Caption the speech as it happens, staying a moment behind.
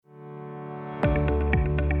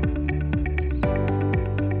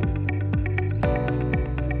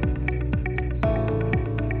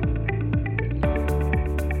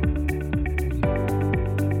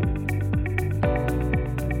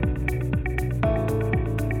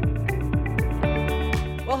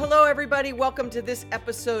Hello, everybody. Welcome to this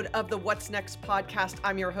episode of the What's Next podcast.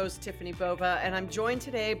 I'm your host, Tiffany Bova, and I'm joined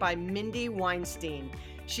today by Mindy Weinstein.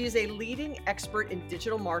 She is a leading expert in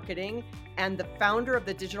digital marketing and the founder of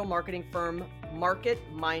the digital marketing firm Market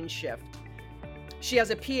Mindshift. She has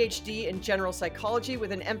a PhD in general psychology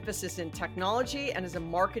with an emphasis in technology and is a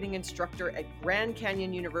marketing instructor at Grand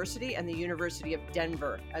Canyon University and the University of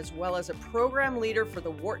Denver, as well as a program leader for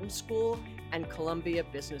the Wharton School and Columbia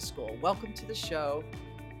Business School. Welcome to the show,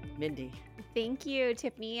 Mindy. Thank you,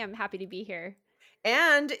 Tiffany. I'm happy to be here.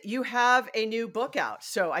 And you have a new book out,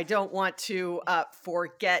 so I don't want to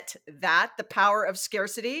forget that, The Power of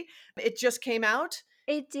Scarcity. It just came out.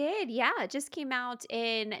 It did. Yeah. It just came out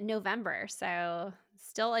in November. So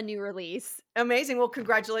still a new release. Amazing. Well,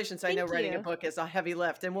 congratulations. I know Thank writing a you. book is a heavy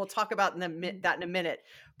lift, and we'll talk about that in a minute.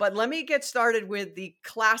 But let me get started with the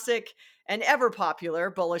classic and ever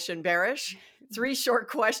popular Bullish and Bearish. 3 short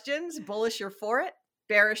questions. Bullish, you're for it.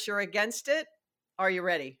 Bearish, you're against it. Are you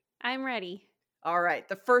ready? I'm ready. All right.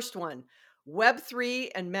 The first one, Web3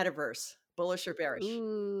 and Metaverse. Bullish or bearish?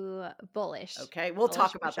 Ooh, bullish. Okay, we'll Bullish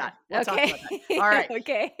talk for about sure. that. We'll talk Okay. about that. All right.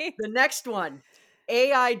 Okay. The next one,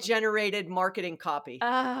 AI generated marketing copy.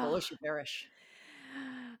 Oh. Bullish or bearish?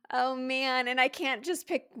 Oh man, and I can't just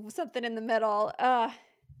pick something in the middle.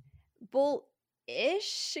 Bullish.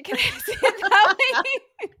 Can I say it that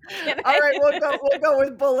way? All right, we'll go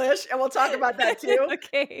with bullish, and we'll talk about that too.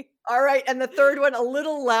 Okay. All right, and the third one, a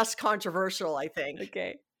little less controversial, I think.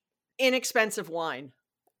 Okay. Inexpensive wine.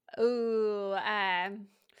 Ooh,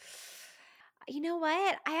 you know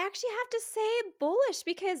what? I actually have to say bullish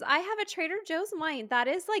because I have a Trader Joe's wine that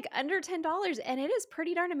is like under $10 and it is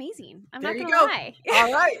pretty darn amazing. I'm There not you gonna go. lie.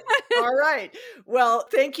 All right. All right. Well,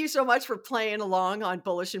 thank you so much for playing along on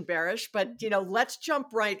Bullish and Bearish. But, let's jump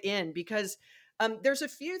right in because there's a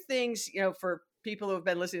few things, for people who have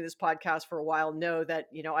been listening to this podcast for a while know that,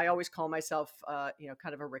 I always call myself,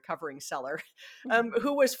 kind of a recovering seller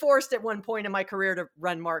who was forced at one point in my career to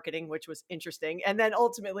run marketing, which was interesting, and then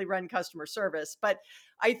ultimately run customer service. But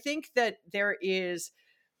I think that there is,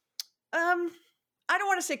 I don't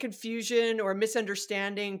want to say confusion or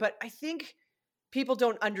misunderstanding, but I think people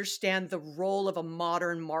don't understand the role of a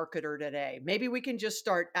modern marketer today. Maybe we can just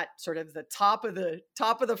start at sort of the top of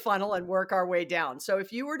the funnel and work our way down. So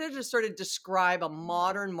if you were to just sort of describe a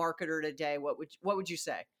modern marketer today, what would you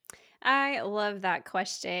say? I love that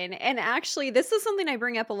question. And actually, this is something I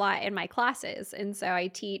bring up a lot in my classes. And so I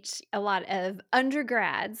teach a lot of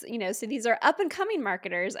undergrads, so these are up and coming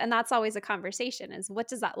marketers. And that's always a conversation is what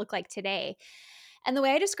does that look like today? And the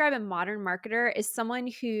way I describe a modern marketer is someone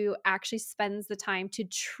who actually spends the time to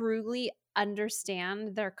truly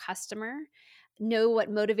understand their customer, know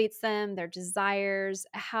what motivates them, their desires,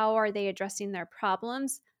 how are they addressing their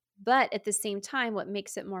problems. But at the same time, what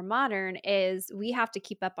makes it more modern is we have to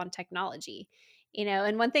keep up on technology.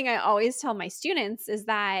 And one thing I always tell my students is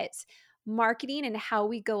that marketing and how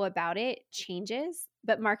we go about it changes,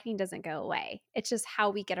 but marketing doesn't go away. It's just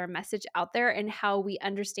how we get our message out there and how we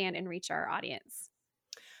understand and reach our audience.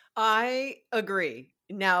 I agree.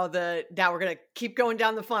 Now we're going to keep going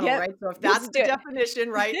down the funnel, Yep. right? So if Let's that's do the it. definition,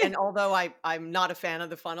 right? And although I'm not a fan of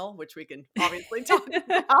the funnel, which we can obviously talk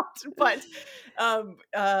about, but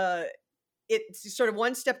it's sort of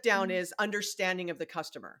one step down is understanding of the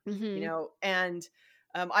customer, Mhm. and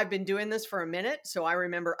I've been doing this for a minute. So I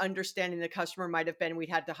remember understanding the customer might have been, we'd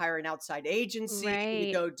had to hire an outside agency to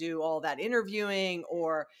Right. go do all that interviewing,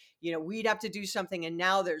 or, we'd have to do something. And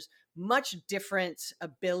now there's much different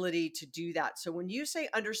ability to do that. So when you say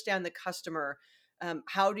understand the customer,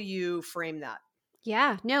 how do you frame that?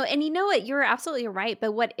 Yeah, no, and you know what? You're absolutely right.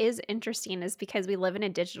 But what is interesting is because we live in a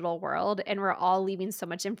digital world and we're all leaving so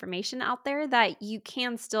much information out there that you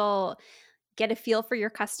can still get a feel for your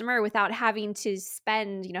customer without having to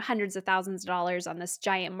spend, hundreds of thousands of dollars on this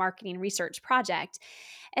giant marketing research project.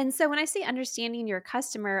 And so when I say understanding your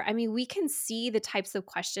customer, I mean, we can see the types of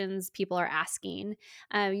questions people are asking.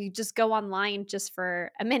 You just go online just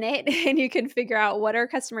for a minute and you can figure out what are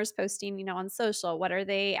customers posting, on social, what are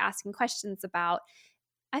they asking questions about.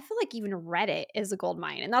 I feel like even Reddit is a gold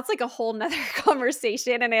mine, and that's like a whole nother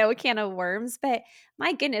conversation and a can of worms. But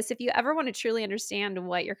my goodness, if you ever want to truly understand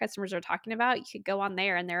what your customers are talking about, you could go on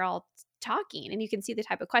there and they're all talking and you can see the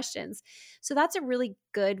type of questions. So that's a really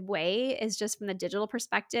good way is just from the digital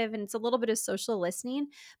perspective. And it's a little bit of social listening.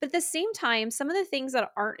 But at the same time, some of the things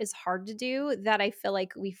that aren't as hard to do that I feel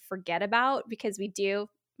like we forget about because we do,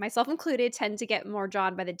 myself included, tend to get more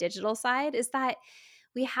drawn by the digital side is that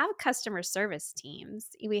we have customer service teams,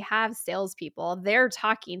 we have salespeople, they're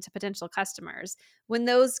talking to potential customers. When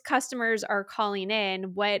those customers are calling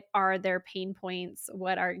in, what are their pain points?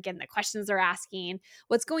 What are, again, the questions they're asking?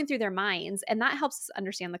 What's going through their minds? And that helps us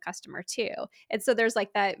understand the customer too. And so there's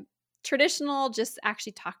like that traditional, just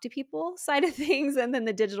actually talk to people side of things, and then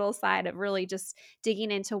the digital side of really just digging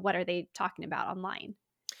into what are they talking about online.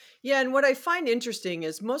 Yeah, and what I find interesting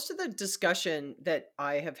is most of the discussion that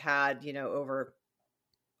I have had, over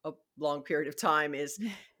a long period of time is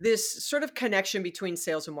this sort of connection between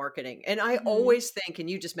sales and marketing. And I Mhm. always think, and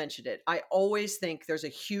you just mentioned it, I always think there's a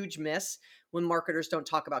huge miss when marketers don't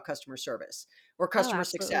talk about customer service or Oh, customer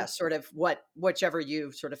absolutely. success, sort of whichever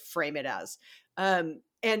you sort of frame it as.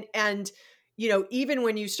 And even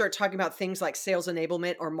when you start talking about things like sales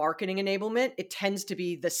enablement or marketing enablement, it tends to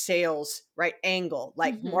be the sales right angle,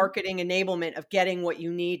 like Mhm. marketing enablement of getting what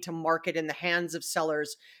you need to market in the hands of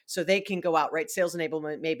sellers so they can go out, right? Sales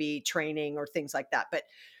enablement, maybe training or things like that.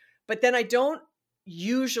 But then I don't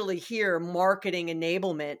usually hear marketing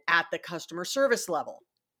enablement at the customer service level.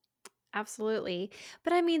 Absolutely.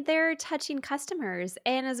 But I mean, they're touching customers.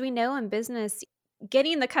 And as we know in business,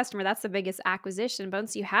 getting the customer, that's the biggest acquisition. But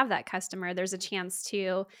once you have that customer, there's a chance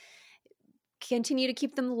to continue to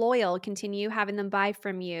keep them loyal, continue having them buy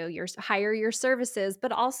from you, hire your services,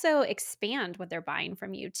 but also expand what they're buying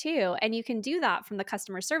from you too. And you can do that from the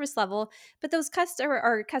customer service level, but those customer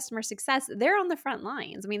or customer success, they're on the front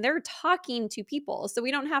lines. I mean, they're talking to people. So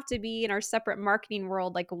we don't have to be in our separate marketing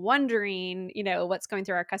world like wondering, what's going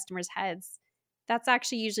through our customers' heads. That's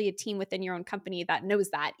actually usually a team within your own company that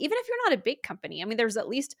knows that. Even if you're not a big company. I mean, there's at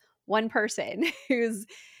least one person who's,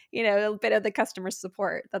 a bit of the customer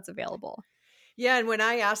support that's available. Yeah, and when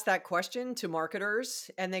I ask that question to marketers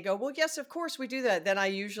and they go, "Well, yes, of course we do that," then I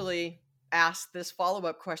usually ask this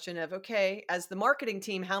follow-up question of, "Okay, as the marketing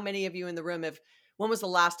team, how many of you in the room have when was the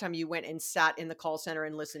last time you went and sat in the call center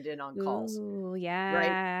and listened in on calls?" Ooh,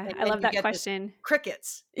 Right? yeah. And I then love you that get this question.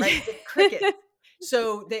 crickets, right? The crickets.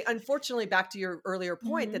 So they unfortunately, back to your earlier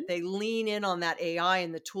point, that Mhm. they lean in on that AI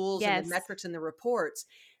and the tools and the Yes. metrics and the reports,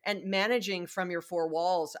 and managing from your four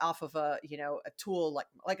walls off of a tool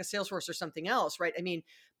like a Salesforce or something else, right? I mean,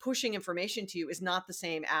 pushing information to you is not the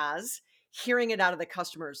same as hearing it out of the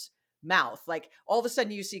customer's mouth. Like all of a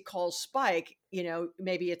sudden you see calls spike,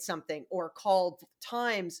 maybe it's something, or call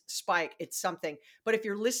times spike, it's something. But if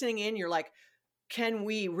you're listening in, you're like, can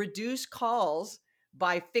we reduce calls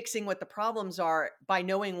by fixing what the problems are by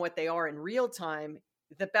knowing what they are in real time?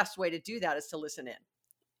 The best way to do that is to listen in.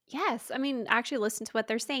 Yes, I mean, actually listen to what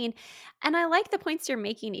they're saying. And I like the points you're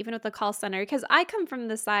making, even with the call center, because I come from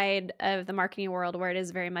the side of the marketing world where it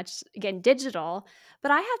is very much, again, digital.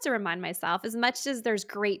 But I have to remind myself, as much as there's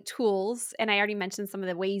great tools, and I already mentioned some of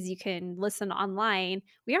the ways you can listen online,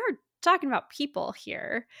 we are talking about people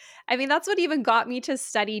here. I mean, that's what even got me to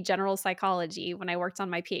study general psychology when I worked on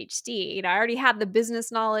my PhD. I already had the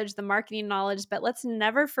business knowledge, the marketing knowledge, but let's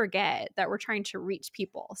never forget that we're trying to reach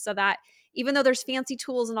people so that even though there's fancy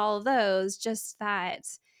tools and all of those, just that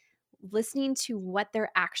listening to what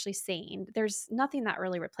they're actually saying, there's nothing that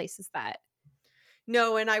really replaces that.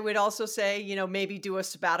 No, and I would also say, maybe do a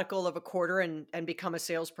sabbatical of a quarter and become a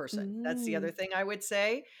salesperson. That's the other Mm. thing I would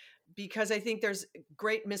say, because I think there's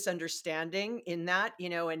great misunderstanding in that,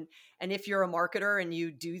 and if you're a marketer and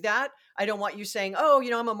you do that, I don't want you saying, "Oh,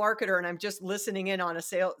 I'm a marketer and I'm just listening in on a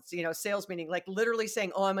sales meeting," like literally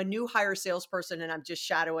saying, "Oh, I'm a new hire salesperson and I'm just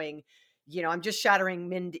shadowing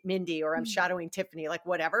Mindy, or I'm shadowing Tiffany," like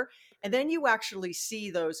whatever. And then you actually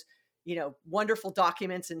see those wonderful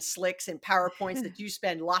documents and slicks and PowerPoints that you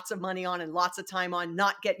spend lots of money on and lots of time on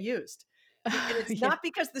not get used. And it's Yeah. not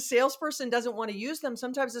because the salesperson doesn't want to use them.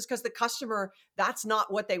 Sometimes it's because the customer, that's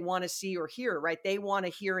not what they want to see or hear, right? They want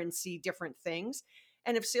to hear and see different things.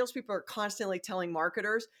 And if salespeople are constantly telling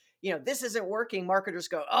marketers, this isn't working, marketers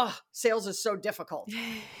go, "Oh, sales is so difficult."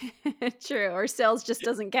 True, or sales just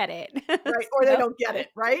doesn't get it. Right, or they So don't get it,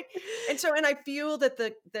 right? And I feel that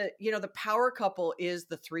the power couple is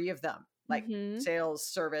the 3 of them, like Mhm. sales,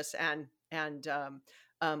 service, and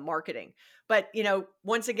marketing. But,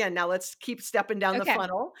 once again, now let's keep stepping down the Okay.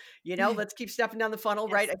 funnel, let's keep stepping down the funnel,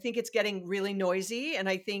 right? Yes. I think it's getting really noisy, and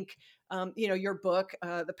I think, your book,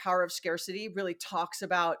 The Power of Scarcity, really talks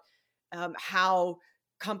about, how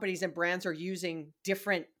companies and brands are using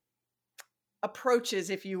different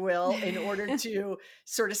approaches, if you will, in order to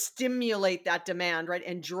sort of stimulate that demand, right,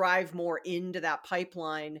 and drive more into that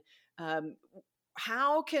pipeline.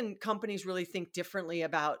 How can companies really think differently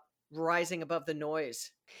about rising above the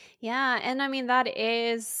noise. Yeah, and I mean that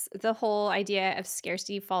is the whole idea of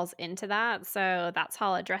scarcity falls into that. So that's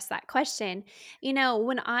how I'll address that question.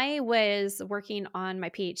 When I was working on my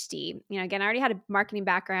PhD, again, I already had a marketing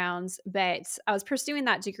background, but I was pursuing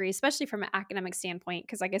that degree, especially from an academic standpoint,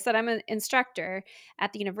 because like I said, I'm an instructor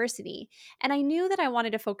at the university. And I knew that I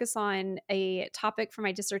wanted to focus on a topic for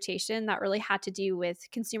my dissertation that really had to do with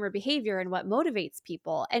consumer behavior and what motivates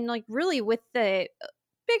people. And like really with the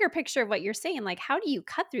bigger picture of what you're saying, like how do you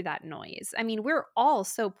cut through that noise? I mean, we're all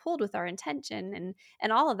so pulled with our intention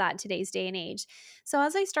and all of that in today's day and age. So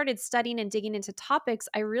as I started studying and digging into topics,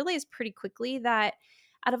 I realized pretty quickly that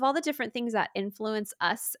out of all the different things that influence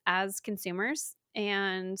us as consumers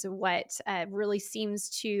and what really seems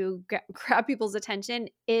to grab people's attention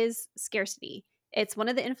is scarcity. It's one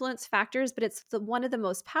of the influence factors, but it's one of the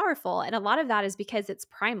most powerful. And a lot of that is because it's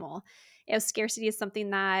primal. Scarcity is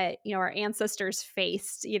something that, our ancestors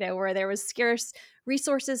faced, where there was scarce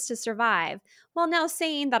resources to survive. Well, now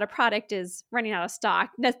saying that a product is running out of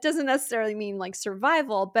stock, that doesn't necessarily mean like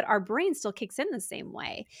survival, but our brain still kicks in the same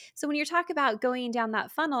way. So when you talk about going down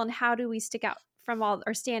that funnel and how do we stick out from all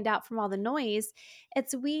or stand out from all the noise,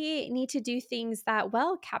 it's we need to do things that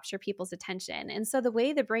capture people's attention. And so the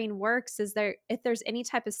way the brain works is if there's any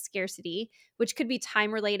type of scarcity, which could be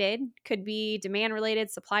time related, could be demand related,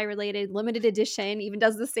 supply related, limited edition, even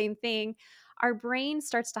does the same thing. Our brain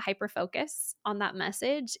starts to hyper focus on that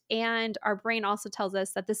message. And our brain also tells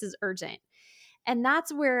us that this is urgent. And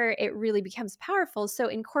that's where it really becomes powerful. So,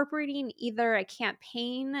 incorporating either a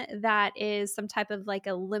campaign that is some type of like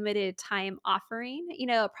a limited time offering,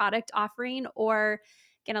 a product offering, or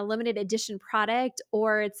again, a limited edition product,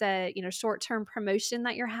 or it's a, short term promotion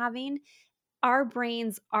that you're having, our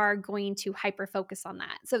brains are going to hyper focus on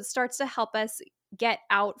that. So it starts to help us get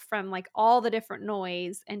out from like all the different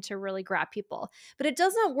noise and to really grab people. But it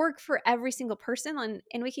doesn't work for every single person.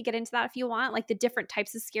 And we could get into that if you want. Like the different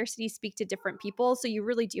types of scarcity speak to different people. So you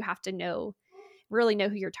really do have to really know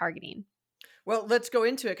who you're targeting. Well, let's go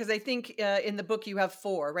into it because I think in the book you have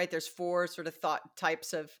four, right? There's four sort of thought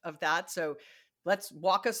types of that. So let's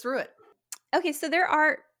walk us through it. Okay, so there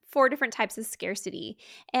are four different types of scarcity.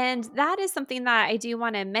 And that is something that I do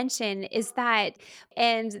want to mention is that,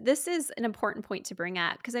 and this is an important point to bring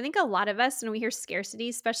up because I think a lot of us, when we hear scarcity,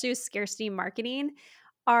 especially with scarcity marketing,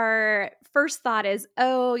 our first thought is,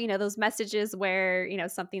 oh, those messages where,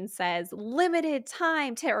 something says limited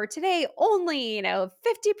time or today only, 50%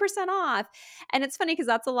 off. And it's funny because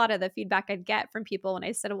that's a lot of the feedback I'd get from people when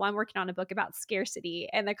I said, well, I'm working on a book about scarcity.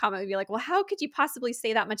 And the comment would be like, well, how could you possibly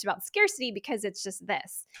say that much about scarcity? Because it's just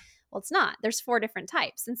this. Well, it's not. There's four different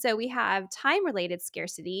types. And so we have time related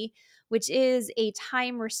scarcity, which is a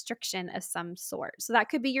time restriction of some sort. So that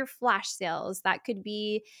could be your flash sales, that could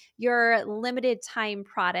be your limited time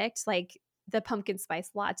product, like the pumpkin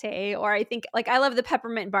spice latte, or I think like I love the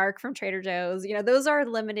peppermint bark from Trader Joe's. Those are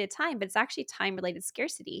limited time, but it's actually time related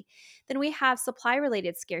scarcity. Then we have supply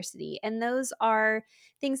related scarcity, and those are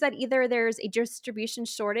things that either there's a distribution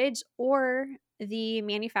shortage or the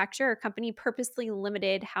manufacturer or company purposely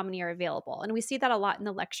limited how many are available. And we see that a lot in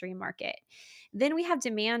the luxury market. Then we have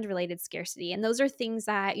demand related scarcity. And those are things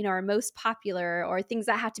that, are most popular or things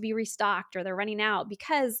that have to be restocked or they're running out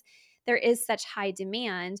because there is such high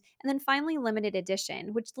demand. And then finally, limited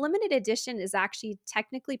edition, which limited edition is actually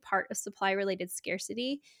technically part of supply related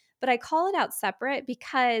scarcity, but I call it out separate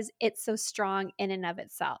because it's so strong in and of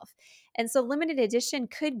itself. And so limited edition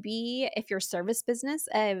could be, if you're a service business,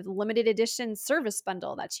 a limited edition service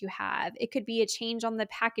bundle that you have. It could be a change on the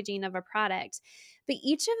packaging of a product. But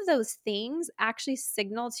each of those things actually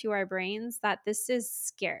signal to our brains that this is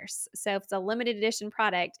scarce. So if it's a limited edition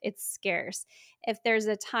product, it's scarce. If there's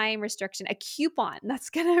a time restriction, a coupon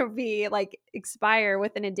that's going to be like expire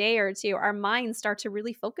within a day or two, our minds start to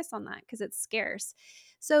really focus on that because it's scarce.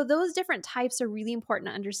 So those different types are really important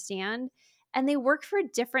to understand, and they work for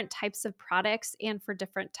different types of products and for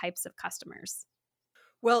different types of customers.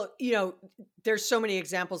 Well, there's so many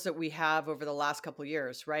examples that we have over the last couple of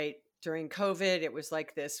years, right? During COVID, it was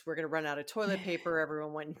like this, we're going to run out of toilet paper.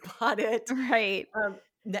 Everyone went and bought it. Right.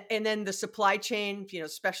 And then the supply chain,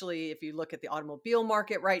 especially if you look at the automobile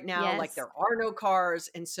market right now, like Yes. there are no cars.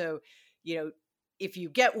 And so, if you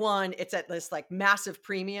get one, it's at this like massive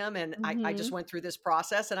premium. And I just went through this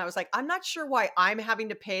process and I was like, I'm not sure why I'm having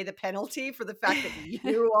to pay the penalty for the fact that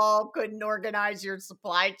you all couldn't organize your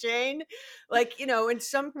supply chain. Like, and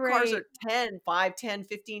some cars are 10, 5, 10,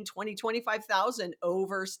 15, 20, 25,000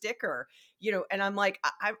 over sticker, and I'm like,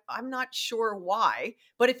 I'm not sure why.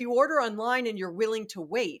 But if you order online and you're willing to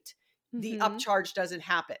wait, the upcharge doesn't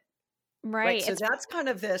happen. Right. So that's kind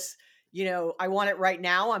of this, I want it right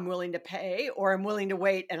now, I'm willing to pay, or I'm willing to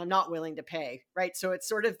wait and I'm not willing to pay, right? So it's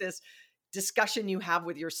sort of this discussion you have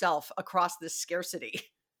with yourself across this scarcity.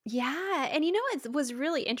 Yeah, and what was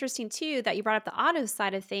really interesting too that you brought up the auto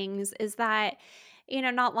side of things is that,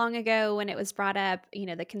 not long ago when it was brought up,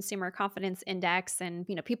 the consumer confidence index and,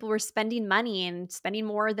 people were spending money and spending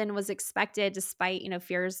more than was expected despite,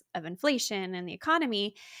 fears of inflation and the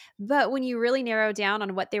economy. But when you really narrow down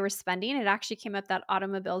on what they were spending, it actually came up that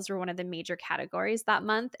automobiles were one of the major categories that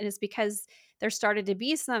month. And it's because there started to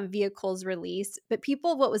be some vehicles released, but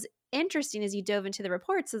what was interesting as you dove into the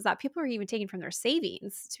reports is that people are even taking from their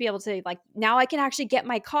savings to be able to, like, now I can actually get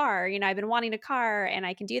my car. I've been wanting a car and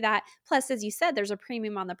I can do that. Plus, as you said, there's a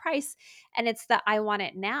premium on the price and it's that I want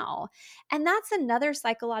it now. And that's another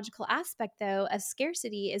psychological aspect, though, of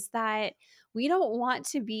scarcity is that we don't want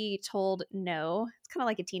to be told no. It's kind of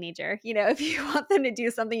like a teenager. If you want them to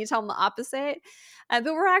do something, you tell them the opposite. But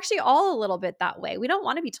we're actually all a little bit that way. We don't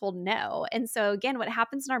want to be told no. And so, again, what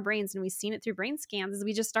happens in our brains, and we've seen it through brain scans, is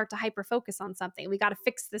we just start to hyper focus on something. We got to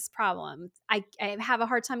fix this problem. I have a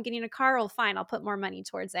hard time getting a car. Well, fine, I'll put more money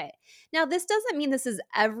towards it. Now, this doesn't mean this is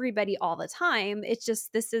everybody all the time. It's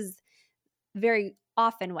just this is very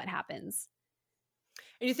often what happens.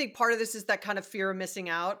 And you think part of this is that kind of fear of missing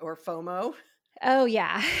out, or FOMO? Oh,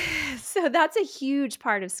 yeah. So that's a huge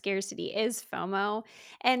part of scarcity is FOMO.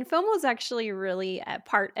 And FOMO is actually really a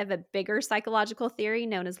part of a bigger psychological theory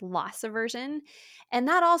known as loss aversion. And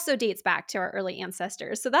that also dates back to our early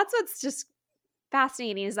ancestors. So that's what's just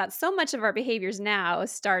fascinating is that so much of our behaviors now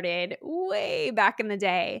started way back in the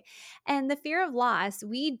day. And the fear of loss,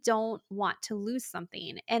 we don't want to lose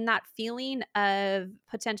something. And that feeling of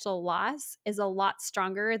potential loss is a lot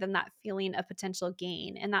stronger than that feeling of potential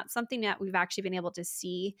gain. And that's something that we've actually been able to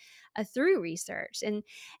see through research. And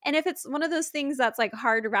if it's one of those things that's like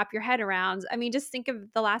hard to wrap your head around, I mean, just think of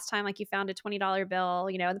the last time like you found a $20 bill,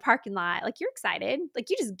 in the parking lot, like you're excited, like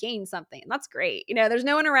you just gained something. That's great. There's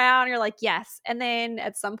no one around. You're like, yes. And then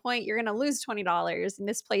at some point you're going to lose $20,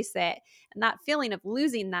 misplace it. And that feeling of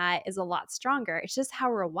losing that is a lot stronger. It's just how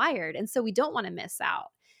we're wired. And so we don't want to miss out.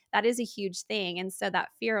 That is a huge thing. And so that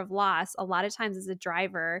fear of loss a lot of times is a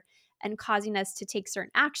driver and causing us to take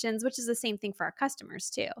certain actions, which is the same thing for our customers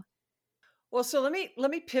too. Well, so let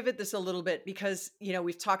me pivot this a little bit because,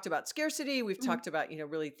 we've talked about scarcity, we've talked about,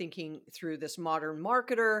 really thinking through this modern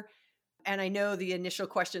marketer. And I know the initial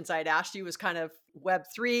questions I had asked you was kind of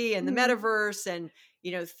Web3 and the metaverse and,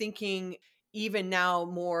 thinking even now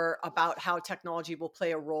more about how technology will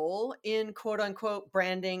play a role in quote unquote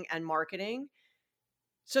branding and marketing.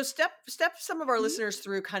 So step some of our listeners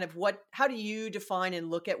through kind of how do you define and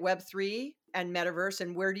look at Web3 and metaverse,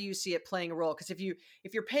 and where do you see it playing a role? Because if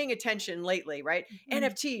you're paying attention lately, right?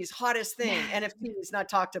 NFTs, hottest thing. Yeah. NFTs not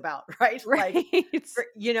talked about, right? Right. Like,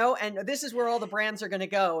 and this is where all the brands are going to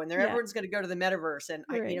go, and everyone's going to go to the metaverse. And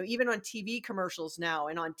Right. even on TV commercials now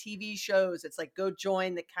and on TV shows, it's like, go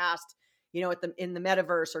join the cast, in the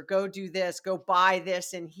metaverse, or go do this, go buy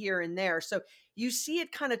this, and here and there. So you see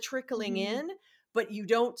it kind of trickling in, but you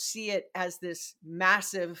don't see it as this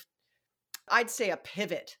massive, I'd say, a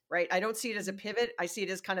pivot, right? I don't see it as a pivot. I see it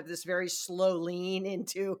as kind of this very slow lean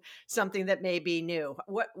into something that may be new.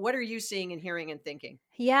 What are you seeing and hearing and thinking?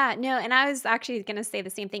 Yeah, no, and I was actually going to say the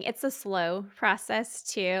same thing. It's a slow process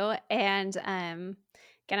too. And again,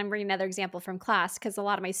 I'm bringing another example from class because a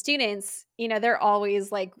lot of my students, they're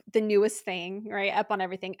always like the newest thing, right? Up on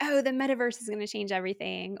everything. Oh, the metaverse is going to change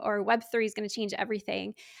everything, or Web3 is going to change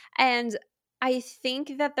everything. And I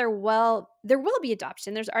think that there will be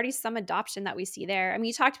adoption. There's already some adoption that we see there. I mean,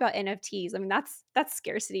 you talked about NFTs. I mean, that's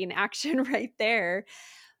scarcity in action right there.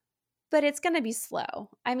 But it's going to be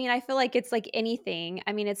slow. I mean, I feel like it's like anything.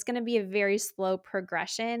 I mean, it's going to be a very slow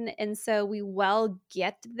progression. And so we will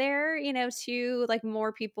get there, to like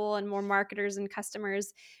more people and more marketers and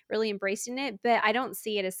customers really embracing it. But I don't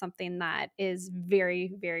see it as something that is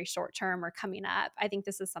very, very short term or coming up. I think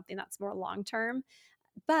this is something that's more long term.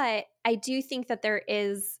 But I do think that there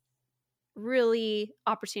is really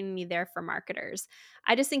opportunity there for marketers.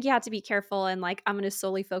 I just think you have to be careful and like, I'm going to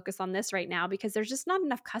solely focus on this right now because there's just not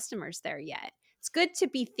enough customers there yet. It's good to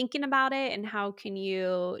be thinking about it and how can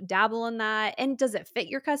you dabble in that, and does it fit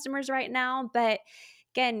your customers right now? But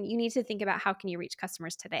again, you need to think about how can you reach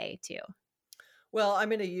customers today too. Well, I'm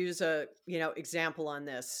going to use a, example on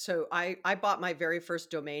this. So I bought my very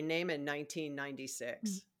first domain name in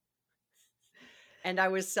 1996. And I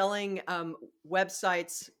was selling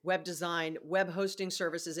websites, web design, web hosting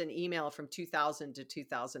services, and email from 2000 to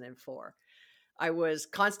 2004. I was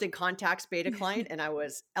Constant Contact's beta client and I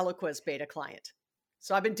was Eloqua's beta client.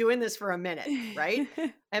 So I've been doing this for a minute, right?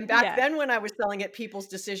 And back Yeah. then when I was selling it, people's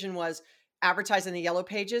decision was advertise in the yellow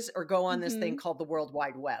pages or go on this thing Mhm. called the World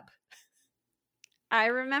Wide Web. I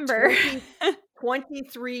remember. 20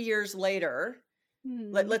 23 years later,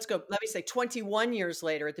 Mhm. let me say 21 years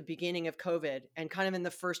later at the beginning of COVID and kind of in the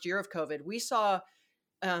first year of COVID, we saw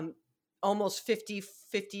um, almost 50,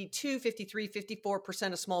 52, 53,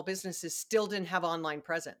 54% of small businesses still didn't have online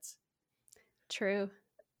presence. True.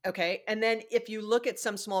 Okay. And then if you look at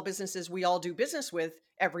some small businesses we all do business with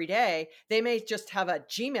every day, they may just have a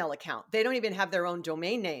Gmail account. They don't even have their own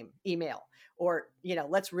domain name email. Or,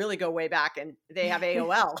 let's really go way back and they have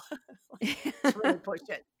AOL. Let's really push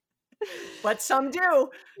it. But some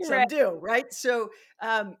Right. do, right? So,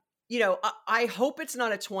 I hope it's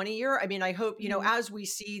not a 20 year. I mean, I hope, Mhm. as we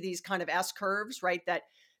see these kind of S curves, right, that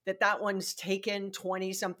one's taken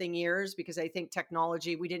 20 something years because I think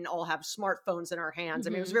technology, we didn't all have smartphones in our hands.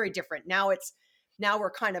 I mean, it was Mhm. very different. Now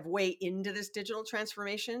we're kind of way into this digital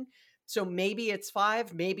transformation. So maybe it's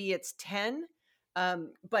 5, maybe it's 10.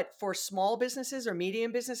 But for small businesses or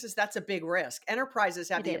medium businesses, that's a big risk. Enterprises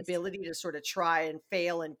have It the is. ability to sort of try and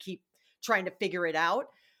fail and keep trying to figure it out.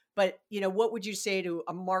 But, what would you say to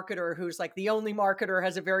a marketer who's like the only marketer,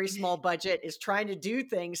 has a very small budget, is trying to do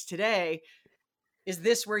things today? Is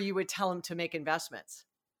this where you would tell them to make investments?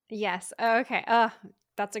 Yes. Okay.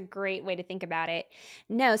 That's a great way to think about it.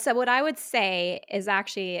 No, so what I would say is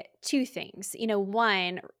actually two things.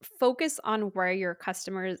 One, focus on where your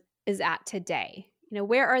customer is at today.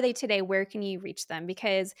 Where are they today? Where can you reach them?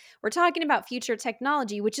 Because we're talking about future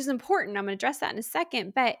technology, which is important. I'm going to address that in a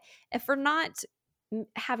second. But if we're not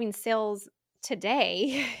having sales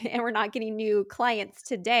today and we're not getting new clients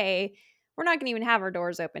today, we're not going to even have our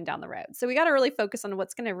doors open down the road. So we got to really focus on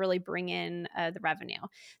what's going to really bring in the revenue.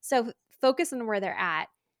 So focus on where they're at.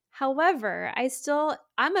 However,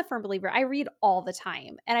 I'm a firm believer. I read all the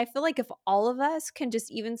time. And I feel like if all of us can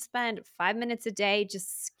just even spend 5 minutes a day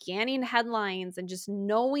just scanning headlines and just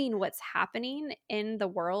knowing what's happening in the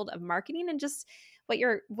world of marketing and just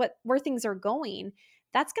where things are going,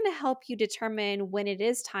 that's going to help you determine when it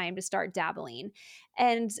is time to start dabbling.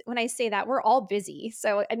 And when I say that, we're all busy.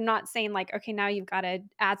 So I'm not saying like, okay, now you've got to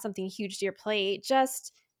add something huge to your plate.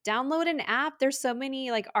 Just download an app. There's so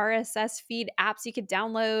many like RSS feed apps you could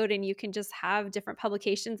download, and you can just have different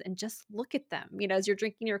publications and just look at them, as you're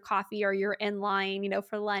drinking your coffee or you're in line,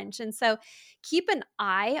 for lunch. And so keep an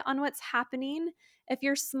eye on what's happening if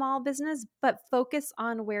you're small business, but focus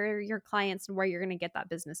on where your clients and where you're going to get that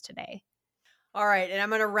business today. All right, and I'm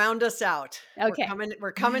going to round us out. We're Okay. coming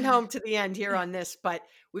we're coming home to the end here on this, but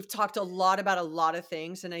we've talked a lot about a lot of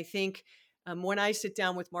things, and I think when I sit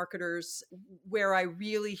down with marketers, where I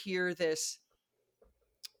really hear this,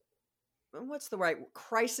 what's the right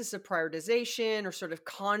crisis of prioritization or sort of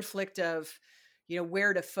conflict of,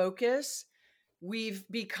 where to focus, we've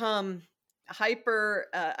become hyper.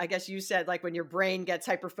 I guess you said like when your brain gets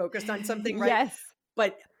hyper focused on something, right? Yes.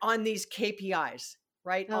 But on these KPIs,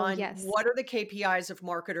 right? Oh, On yes. what are the KPIs of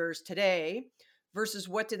marketers today versus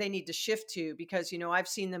what do they need to shift to? Because, I've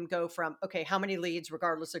seen them go from, okay, how many leads,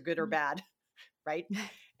 regardless of good or Mm. bad, right?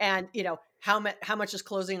 And, how much is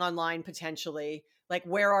closing online potentially? Like,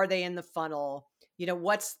 where are they in the funnel?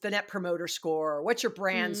 What's the net promoter score? What's your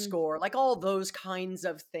brand Mm. score? Like all those kinds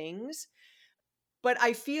of things. But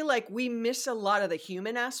I feel like we miss a lot of the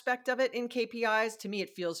human aspect of it in KPIs. To me,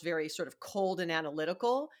 it feels very sort of cold and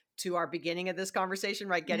analytical to our beginning of this conversation,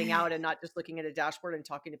 right? Getting out and not just looking at a dashboard and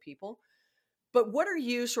talking to people. But what are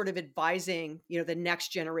you sort of advising, the next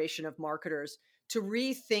generation of marketers to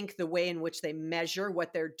rethink the way in which they measure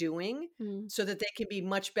what they're doing Mm. so that they can be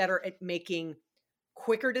much better at making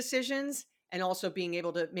quicker decisions and also being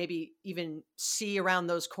able to maybe even see around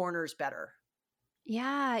those corners better?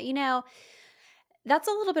 Yeah, that's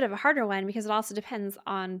a little bit of a harder one because it also depends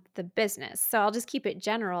on the business. So I'll just keep it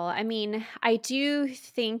general. I mean, I do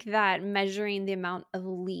think that measuring the amount of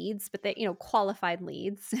leads, but that, qualified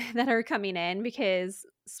leads that are coming in, because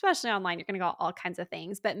especially online, you're going to get all kinds of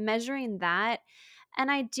things, but measuring that.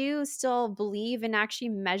 And I do still believe in actually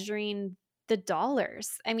measuring the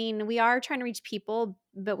dollars. I mean, we are trying to reach people,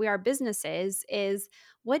 but we are businesses. Is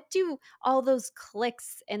what do all those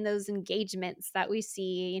clicks and those engagements that we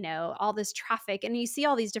see, all this traffic, and you see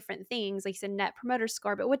all these different things, like you said, net promoter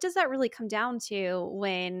score, but what does that really come down to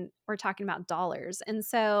when we're talking about dollars? And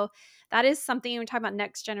so that is something when we talk about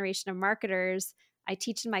next generation of marketers, I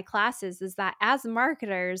teach in my classes, is that as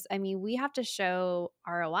marketers, I mean, we have to show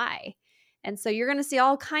ROI. And so you're going to see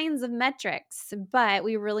all kinds of metrics, but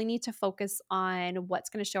we really need to focus on what's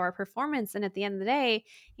going to show our performance. And at the end of the day,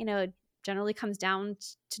 it generally comes down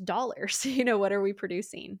to dollars. What are we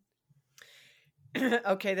producing?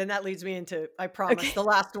 Okay, then that leads me into, I promise, Okay. the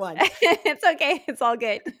last one. It's okay. It's all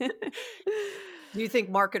good. Do you think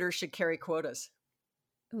marketers should carry quotas?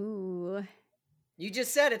 Ooh. You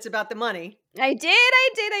just said it's about the money. I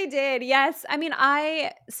did. Yes. I mean,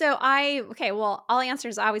 okay, well, all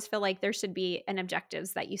answers, I always feel like there should be an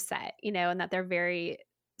objectives that you set, and that they're very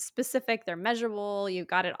specific, they're measurable, you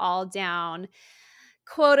got it all down.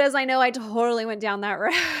 Quotas, I know I totally went down that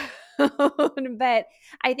road, but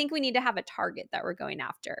I think we need to have a target that we're going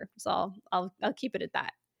after. So I'll keep it at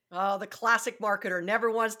that. Oh, the classic marketer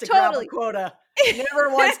never wants to grab a Totally. quota. Never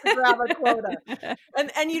wants to grab a quota. And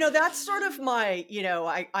that's sort of my,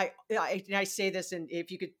 I say this, and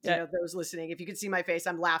if you could, Yeah. those listening, if you could see my face,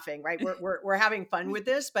 I'm laughing, right? We're having fun with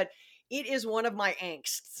this, but it is one of my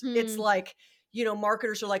angsts. It's Hmm. like,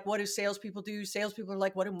 marketers are like, what do salespeople do? Salespeople are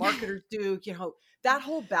like, what do marketers do? That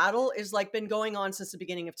whole battle is like been going on since the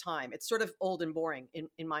beginning of time. It's sort of old and boring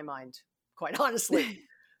in my mind, quite honestly.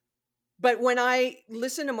 But when I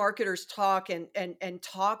listen to marketers talk and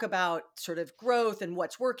talk about sort of growth and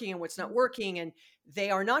what's working and what's not working, and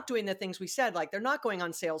they are not doing the things we said, like they're not going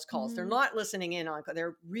on sales calls, they're Mhm. not listening in on,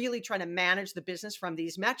 they're really trying to manage the business from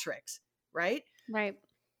these metrics, right? Right.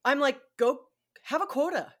 I'm like, go have a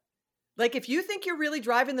quota. Like if you think you're really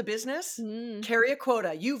driving the business, Mm. carry a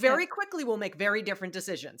quota. You Yeah. very quickly will make very different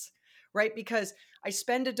decisions, right? Because I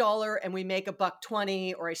spend $1 and we make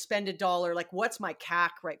 $1.20, or I spend $1, like what's my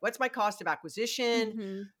CAC, right? What's my cost of acquisition?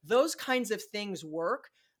 Mhm. Those kinds of things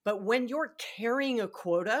work. But when you're carrying a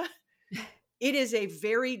quota, it is a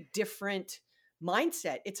very different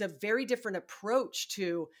mindset. It's a very different approach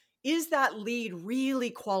to, is that lead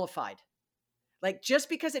really qualified? Like just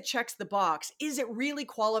because it checks the box, is it really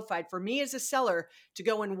qualified for me as a seller to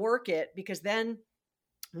go and work it? Because then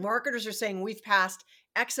marketers are saying we've passed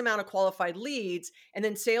X amount of qualified leads, and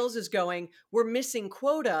then sales is going, we're missing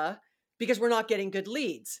quota because we're not getting good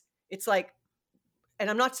leads. It's like, and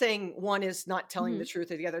I'm not saying one is not telling the Mhm.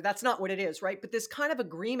 truth of the other. That's not what it is, right? But this kind of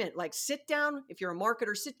agreement, like sit down, if you're a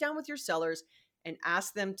marketer, sit down with your sellers and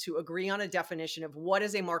ask them to agree on a definition of what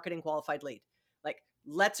is a marketing qualified lead. Like,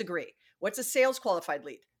 let's agree. What's a sales qualified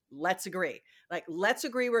lead? Let's agree. Like, let's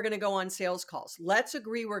agree we're going to go on sales calls. Let's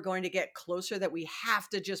agree we're going to get closer, that we have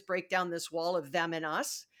to just break down this wall of them and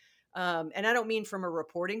us. And I don't mean from a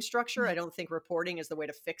reporting structure. I don't think reporting is the way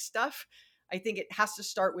to fix stuff. I think it has to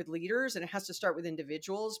start with leaders and it has to start with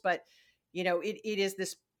individuals. But, it is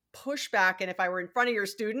this pushback. And if I were in front of your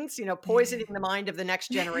students, poisoning the mind of the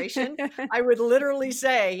next generation, I would literally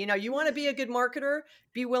say, you want to be a good marketer,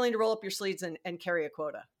 be willing to roll up your sleeves and carry a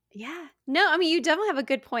quota. Yeah. No, I mean, you definitely have a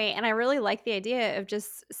good point, and I really like the idea of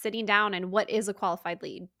just sitting down and what is a qualified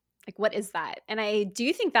lead? Like, what is that? And I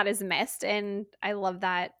do think that is missed, and I love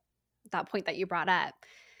that point that you brought up.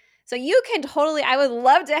 So you can totally I would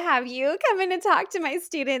love to have you come in and talk to my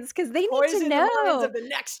students because they need to Poison the minds know. of the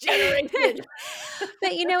next generation.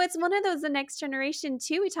 But, it's one of those, the next generation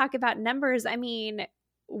too, we talk about numbers. I mean,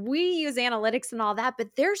 we use analytics and all that, but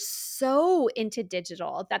they're so into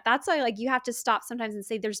digital that's why, like, you have to stop sometimes and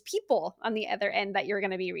say there's people on the other end that you're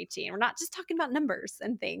going to be reaching. We're not just talking about numbers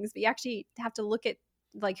and things, but you actually have to look at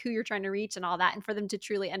like who you're trying to reach and all that, and for them to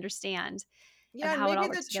truly understand of Yeah, and how it maybe all the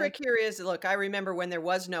works together. trick here is, look, I remember when there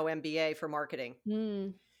was no MBA for marketing.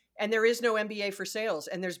 Mm, And there is no MBA for sales,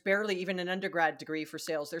 and there's barely even an undergrad degree for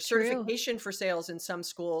sales. There's true. certification for sales in some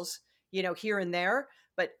schools, here and there,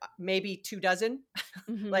 but maybe 24.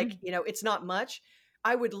 Like, Hmm. it's not much.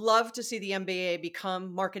 I would love to see the MBA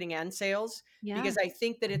become marketing and sales, Yeah. because I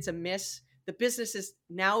think that it's a miss. The business is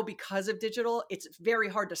now, because of digital, it's very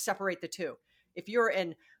hard to separate the two. If you're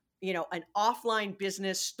an offline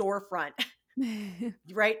business storefront,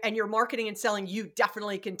 right, and you're marketing and selling, you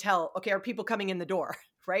definitely can tell, okay, are people coming in the door?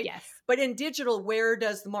 Right? Yes. But in digital, where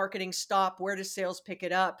does the marketing stop? Where does sales pick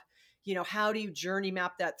it up? How do you journey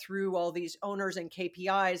map that through all these owners and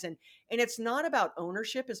KPIs? And it's not about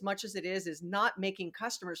ownership as much as it is not making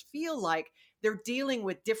customers feel like they're dealing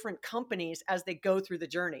with different companies as they go through the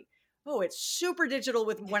journey. Oh, it's super digital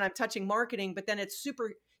when I'm touching marketing, but then it's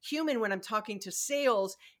super human when I'm talking to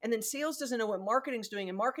sales. And then sales doesn't know what marketing's doing,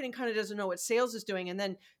 and marketing kind of doesn't know what sales is doing. And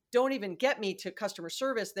then don't even get me to customer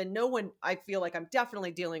service, then I feel like I'm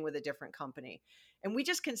definitely dealing with a different company. And we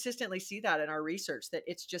just consistently see that in our research, that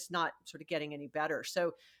it's just not sort of getting any better.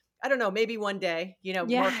 So I don't know, maybe one day, Yeah.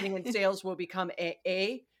 marketing and sales will become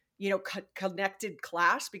connected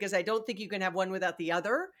class, because I don't think you can have one without the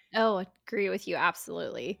other. Oh, agree with you.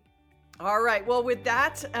 Absolutely. All right. Well, with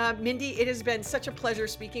that, Mindy, it has been such a pleasure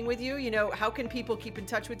speaking with you. How can people keep in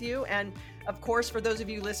touch with you? And of course, for those of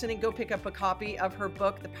you listening, go pick up a copy of her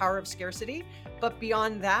book, The Power of Scarcity. But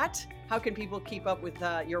beyond that, how can people keep up with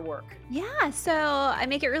your work? Yeah, so I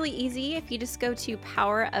make it really easy. If you just go to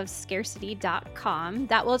powerofscarcity.com,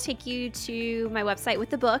 that will take you to my website with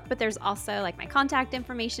the book, but there's also like my contact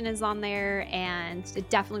information is on there, and it'd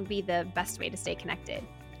definitely be the best way to stay connected.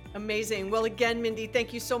 Amazing. Well, again, Mindy,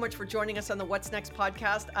 thank you so much for joining us on the What's Next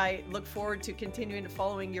podcast. I look forward to continuing to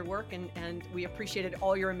following your work, and we appreciated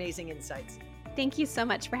all your amazing insights. Thank you so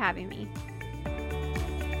much for having me.